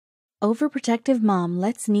Overprotective mom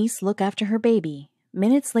lets niece look after her baby.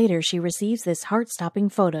 Minutes later, she receives this heart-stopping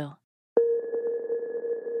photo.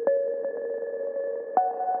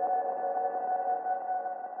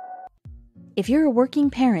 If you're a working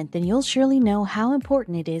parent, then you'll surely know how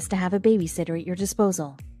important it is to have a babysitter at your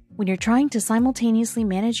disposal. When you're trying to simultaneously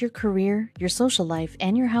manage your career, your social life,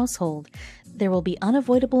 and your household, there will be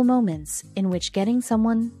unavoidable moments in which getting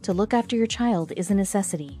someone to look after your child is a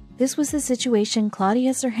necessity. This was the situation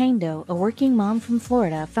Claudia Sorhaindo, a working mom from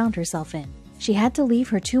Florida, found herself in. She had to leave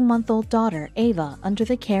her 2-month-old daughter, Ava, under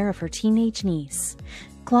the care of her teenage niece.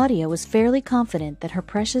 Claudia was fairly confident that her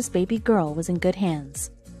precious baby girl was in good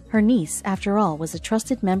hands. Her niece, after all, was a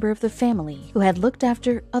trusted member of the family who had looked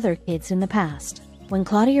after other kids in the past. When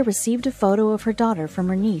Claudia received a photo of her daughter from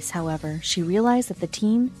her niece, however, she realized that the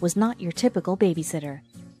teen was not your typical babysitter.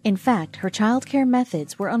 In fact, her childcare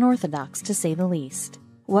methods were unorthodox, to say the least.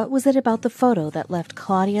 What was it about the photo that left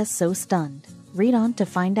Claudia so stunned? Read on to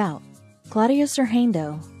find out. Claudia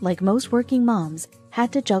Sorhaindo, like most working moms,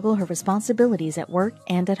 had to juggle her responsibilities at work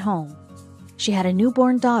and at home. She had a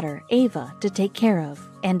newborn daughter, Ava, to take care of,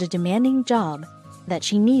 and a demanding job that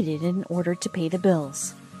she needed in order to pay the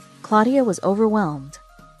bills. Claudia was overwhelmed,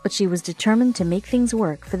 but she was determined to make things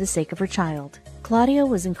work for the sake of her child. Claudia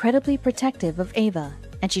was incredibly protective of Ava,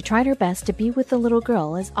 and she tried her best to be with the little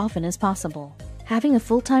girl as often as possible. Having a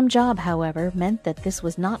full-time job, however, meant that this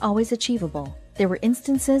was not always achievable. There were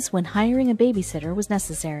instances when hiring a babysitter was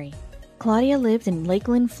necessary. Claudia lived in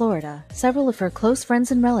Lakeland, Florida. Several of her close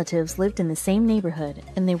friends and relatives lived in the same neighborhood,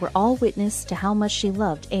 and they were all witness to how much she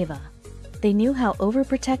loved Ava. They knew how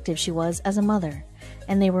overprotective she was as a mother,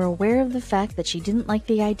 and they were aware of the fact that she didn't like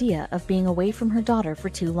the idea of being away from her daughter for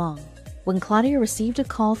too long. When Claudia received a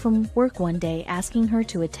call from work one day asking her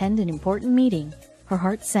to attend an important meeting, her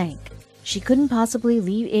heart sank. She couldn't possibly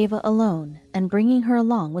leave Ava alone, and bringing her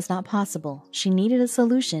along was not possible. She needed a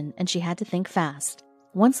solution, and she had to think fast.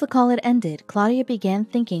 Once the call had ended, Claudia began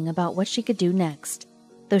thinking about what she could do next.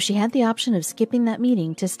 Though she had the option of skipping that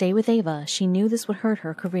meeting to stay with Ava, she knew this would hurt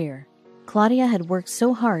her career. Claudia had worked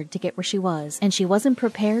so hard to get where she was, and she wasn't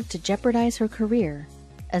prepared to jeopardize her career,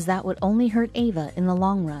 as that would only hurt Ava in the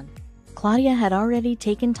long run. Claudia had already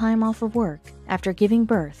taken time off of work after giving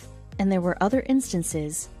birth, and there were other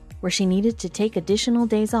instances where she needed to take additional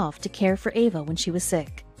days off to care for Ava when she was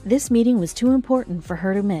sick. This meeting was too important for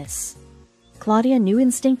her to miss. Claudia knew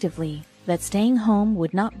instinctively that staying home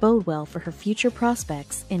would not bode well for her future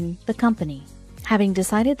prospects in the company. Having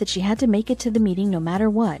decided that she had to make it to the meeting no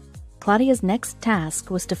matter what, Claudia's next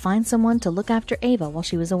task was to find someone to look after Ava while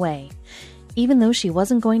she was away. Even though she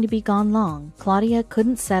wasn't going to be gone long, Claudia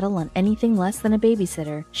couldn't settle on anything less than a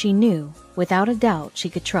babysitter she knew, without a doubt, she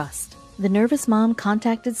could trust. The nervous mom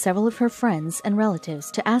contacted several of her friends and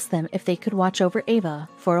relatives to ask them if they could watch over Ava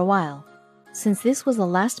for a while. Since this was a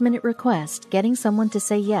last-minute request, getting someone to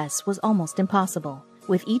say yes was almost impossible.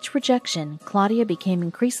 With each rejection, Claudia became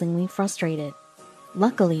increasingly frustrated.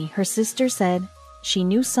 Luckily, her sister said she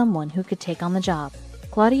knew someone who could take on the job.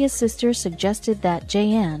 Claudia's sister suggested that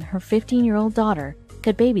Jayanne, her 15-year-old daughter,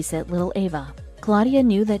 could babysit little Ava. Claudia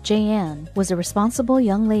knew that Jayanne was a responsible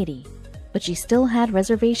young lady, but she still had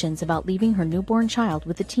reservations about leaving her newborn child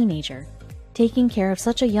with a teenager. Taking care of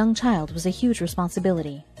such a young child was a huge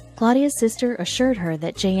responsibility. Claudia's sister assured her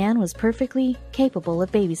that Jayanne was perfectly capable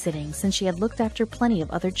of babysitting since she had looked after plenty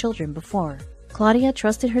of other children before. Claudia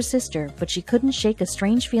trusted her sister, but she couldn't shake a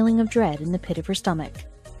strange feeling of dread in the pit of her stomach.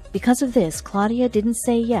 Because of this, Claudia didn't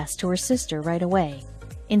say yes to her sister right away.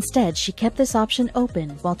 Instead, she kept this option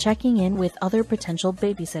open while checking in with other potential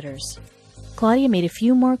babysitters. Claudia made a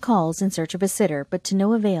few more calls in search of a sitter, but to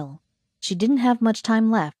no avail. She didn't have much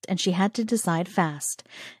time left, and she had to decide fast.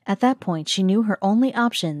 At that point, she knew her only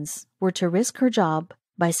options were to risk her job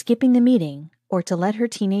by skipping the meeting or to let her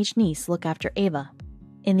teenage niece look after Ava.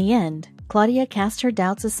 In the end, Claudia cast her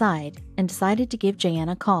doubts aside and decided to give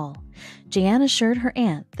Jayanne a call. Jayanne assured her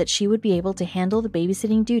aunt that she would be able to handle the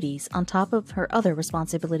babysitting duties on top of her other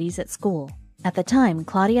responsibilities at school. At the time,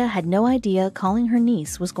 Claudia had no idea calling her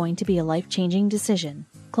niece was going to be a life-changing decision.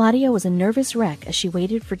 Claudia was a nervous wreck as she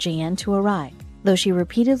waited for Jayanne to arrive. Though she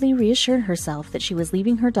repeatedly reassured herself that she was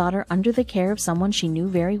leaving her daughter under the care of someone she knew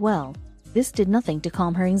very well, this did nothing to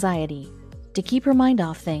calm her anxiety. To keep her mind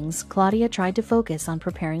off things, Claudia tried to focus on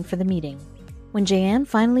preparing for the meeting. When Jayanne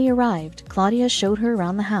finally arrived, Claudia showed her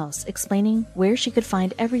around the house, explaining where she could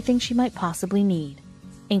find everything she might possibly need,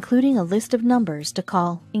 including a list of numbers to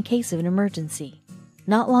call in case of an emergency.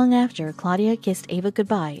 Not long after, Claudia kissed Ava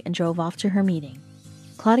goodbye and drove off to her meeting.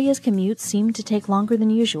 Claudia's commute seemed to take longer than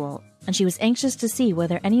usual, and she was anxious to see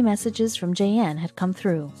whether any messages from Jayanne had come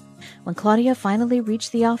through. When Claudia finally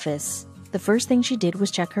reached the office, the first thing she did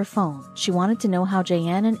was check her phone. She wanted to know how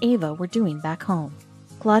Jayanne and Ava were doing back home.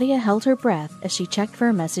 Claudia held her breath as she checked for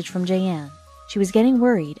a message from Jayanne. She was getting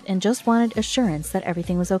worried and just wanted assurance that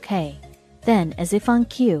everything was okay. Then, as if on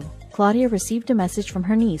cue, Claudia received a message from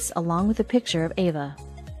her niece along with a picture of Ava.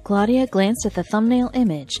 Claudia glanced at the thumbnail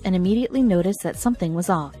image and immediately noticed that something was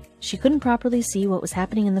off. She couldn't properly see what was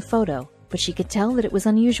happening in the photo, but she could tell that it was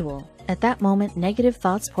unusual. At that moment, negative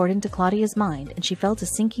thoughts poured into Claudia's mind and she felt a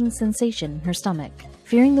sinking sensation in her stomach.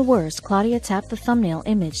 Fearing the worst, Claudia tapped the thumbnail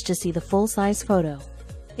image to see the full-size photo.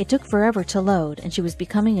 It took forever to load and she was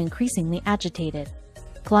becoming increasingly agitated.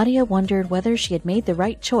 Claudia wondered whether she had made the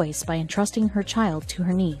right choice by entrusting her child to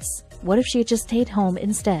her niece. What if she had just stayed home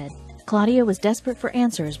instead? Claudia was desperate for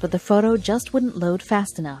answers, but the photo just wouldn't load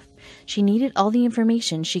fast enough. She needed all the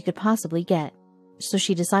information she could possibly get. So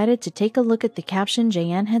she decided to take a look at the caption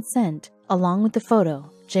Jayanne had sent, along with the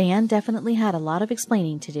photo. Jayanne definitely had a lot of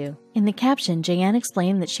explaining to do. In the caption, Jayanne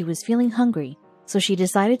explained that she was feeling hungry, so she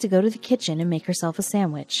decided to go to the kitchen and make herself a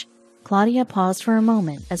sandwich. Claudia paused for a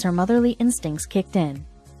moment as her motherly instincts kicked in.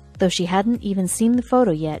 Though she hadn't even seen the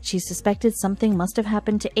photo yet, she suspected something must have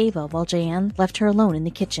happened to Ava while Jayanne left her alone in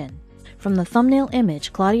the kitchen. From the thumbnail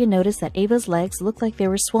image, Claudia noticed that Ava's legs looked like they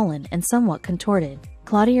were swollen and somewhat contorted.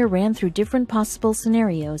 Claudia ran through different possible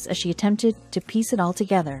scenarios as she attempted to piece it all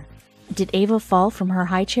together. Did Ava fall from her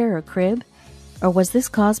high chair or crib? Or was this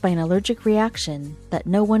caused by an allergic reaction that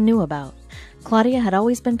no one knew about? Claudia had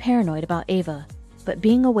always been paranoid about Ava, but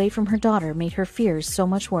being away from her daughter made her fears so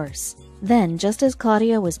much worse. Then, just as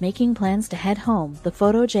Claudia was making plans to head home, the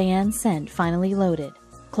photo Jayanne sent finally loaded.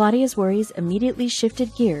 Claudia's worries immediately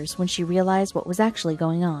shifted gears when she realized what was actually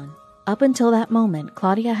going on. Up until that moment,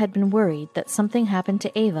 Claudia had been worried that something happened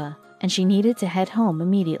to Ava, and she needed to head home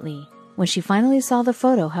immediately. When she finally saw the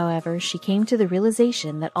photo, however, she came to the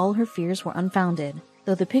realization that all her fears were unfounded.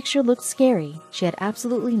 Though the picture looked scary, she had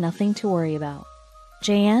absolutely nothing to worry about.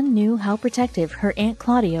 Jayanne knew how protective her Aunt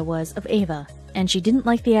Claudia was of Ava, and she didn't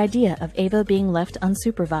like the idea of Ava being left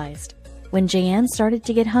unsupervised. When Jayanne started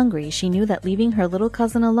to get hungry, she knew that leaving her little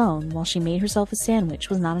cousin alone while she made herself a sandwich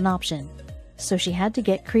was not an option. So she had to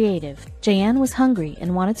get creative. Jayanne was hungry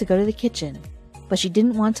and wanted to go to the kitchen, but she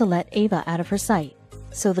didn't want to let Ava out of her sight.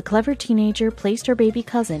 So the clever teenager placed her baby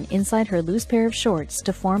cousin inside her loose pair of shorts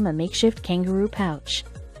to form a makeshift kangaroo pouch.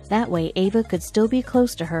 That way Ava could still be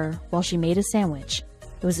close to her while she made a sandwich.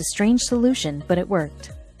 It was a strange solution, but it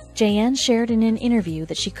worked. Jayanne shared in an interview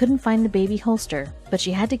that she couldn't find the baby holster, but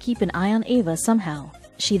she had to keep an eye on Ava somehow.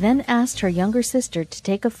 She then asked her younger sister to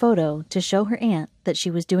take a photo to show her aunt that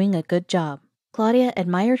she was doing a good job. Claudia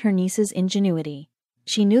admired her niece's ingenuity.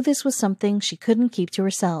 She knew this was something she couldn't keep to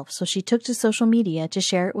herself, so she took to social media to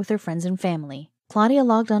share it with her friends and family. Claudia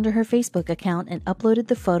logged onto her Facebook account and uploaded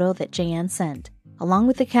the photo that Jayanne sent, along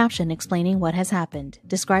with the caption explaining what has happened,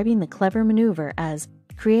 describing the clever maneuver as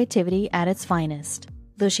creativity at its finest.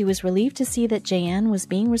 Though she was relieved to see that Jayanne was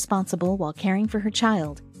being responsible while caring for her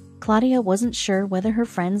child, Claudia wasn't sure whether her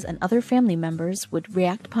friends and other family members would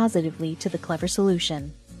react positively to the clever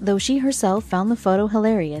solution. Though she herself found the photo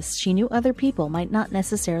hilarious, she knew other people might not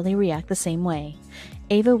necessarily react the same way.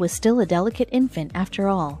 Ava was still a delicate infant after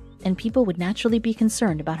all, and people would naturally be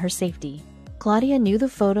concerned about her safety. Claudia knew the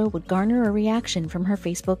photo would garner a reaction from her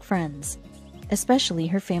Facebook friends, especially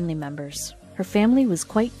her family members. Her family was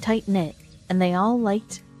quite tight-knit, and they all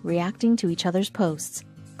liked reacting to each other's posts.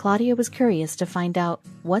 Claudia was curious to find out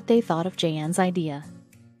what they thought of Jayanne's idea.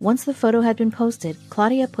 Once the photo had been posted,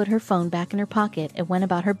 Claudia put her phone back in her pocket and went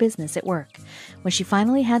about her business at work. When she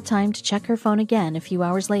finally had time to check her phone again a few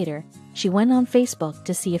hours later, she went on Facebook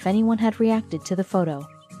to see if anyone had reacted to the photo.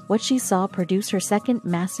 What she saw produced her second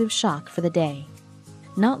massive shock for the day.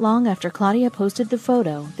 Not long after Claudia posted the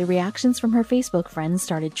photo, the reactions from her Facebook friends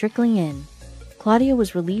started trickling in. Claudia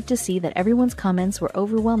was relieved to see that everyone's comments were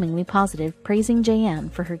overwhelmingly positive, praising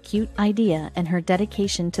Jayanne for her cute idea and her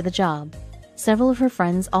dedication to the job. Several of her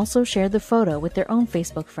friends also shared the photo with their own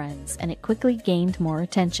Facebook friends, and it quickly gained more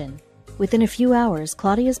attention. Within a few hours,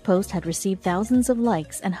 Claudia's post had received thousands of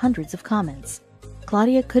likes and hundreds of comments.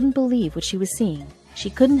 Claudia couldn't believe what she was seeing. She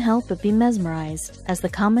couldn't help but be mesmerized as the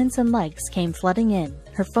comments and likes came flooding in.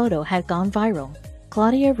 Her photo had gone viral.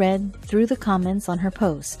 Claudia read through the comments on her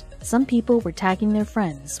post. Some people were tagging their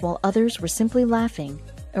friends, while others were simply laughing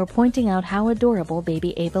or pointing out how adorable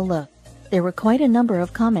baby Ava looked. There were quite a number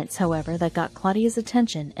of comments, however, that got Claudia's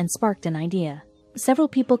attention and sparked an idea. Several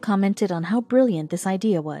people commented on how brilliant this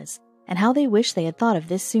idea was, and how they wished they had thought of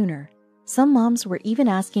this sooner. Some moms were even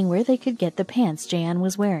asking where they could get the pants Jayanne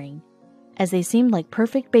was wearing. as they seemed like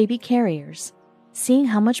perfect baby carriers. Seeing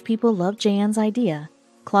how much people loved Jayan's idea,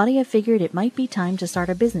 Claudia figured it might be time to start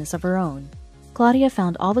a business of her own. Claudia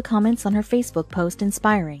found all the comments on her Facebook post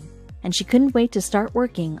inspiring, and she couldn't wait to start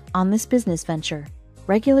working on this business venture.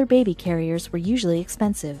 Regular baby carriers were usually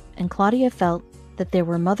expensive, and Claudia felt that there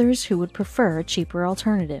were mothers who would prefer a cheaper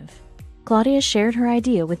alternative. Claudia shared her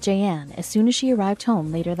idea with Jayan as soon as she arrived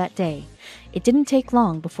home later that day. It didn't take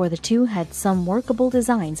long before the two had some workable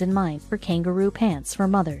designs in mind for kangaroo pants for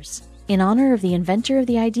mothers. In honor of the inventor of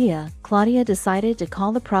the idea, Claudia decided to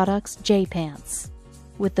call the products J Pants.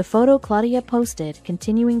 With the photo Claudia posted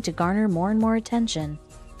continuing to garner more and more attention,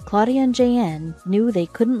 Claudia and Jayan knew they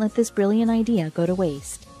couldn't let this brilliant idea go to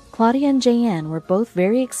waste. Claudia and Jayan were both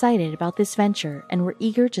very excited about this venture and were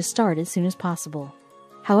eager to start as soon as possible.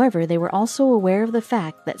 However, they were also aware of the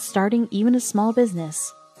fact that starting even a small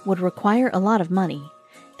business would require a lot of money.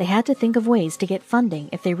 They had to think of ways to get funding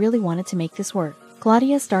if they really wanted to make this work.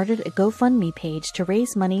 Claudia started a GoFundMe page to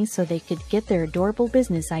raise money so they could get their adorable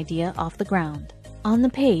business idea off the ground. On the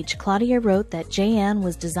page, Claudia wrote that Jayan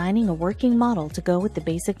was designing a working model to go with the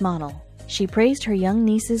basic model. She praised her young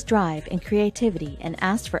niece's drive and creativity and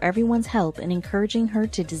asked for everyone's help in encouraging her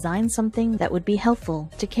to design something that would be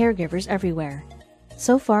helpful to caregivers everywhere.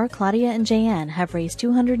 So far, Claudia and Jayan have raised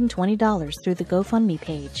 $220 through the GoFundMe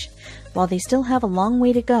page. While they still have a long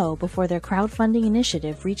way to go before their crowdfunding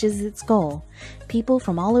initiative reaches its goal, people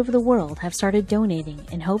from all over the world have started donating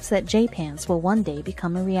in hopes that J-Pants will one day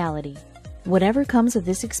become a reality. Whatever comes of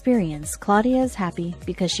this experience, Claudia is happy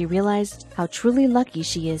because she realized how truly lucky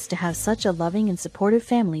she is to have such a loving and supportive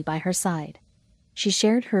family by her side. She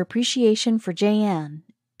shared her appreciation for Jayan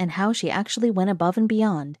and how she actually went above and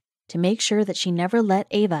beyond to make sure that she never let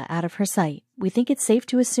Ava out of her sight. We think it's safe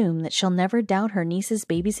to assume that she'll never doubt her niece's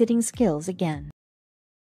babysitting skills again.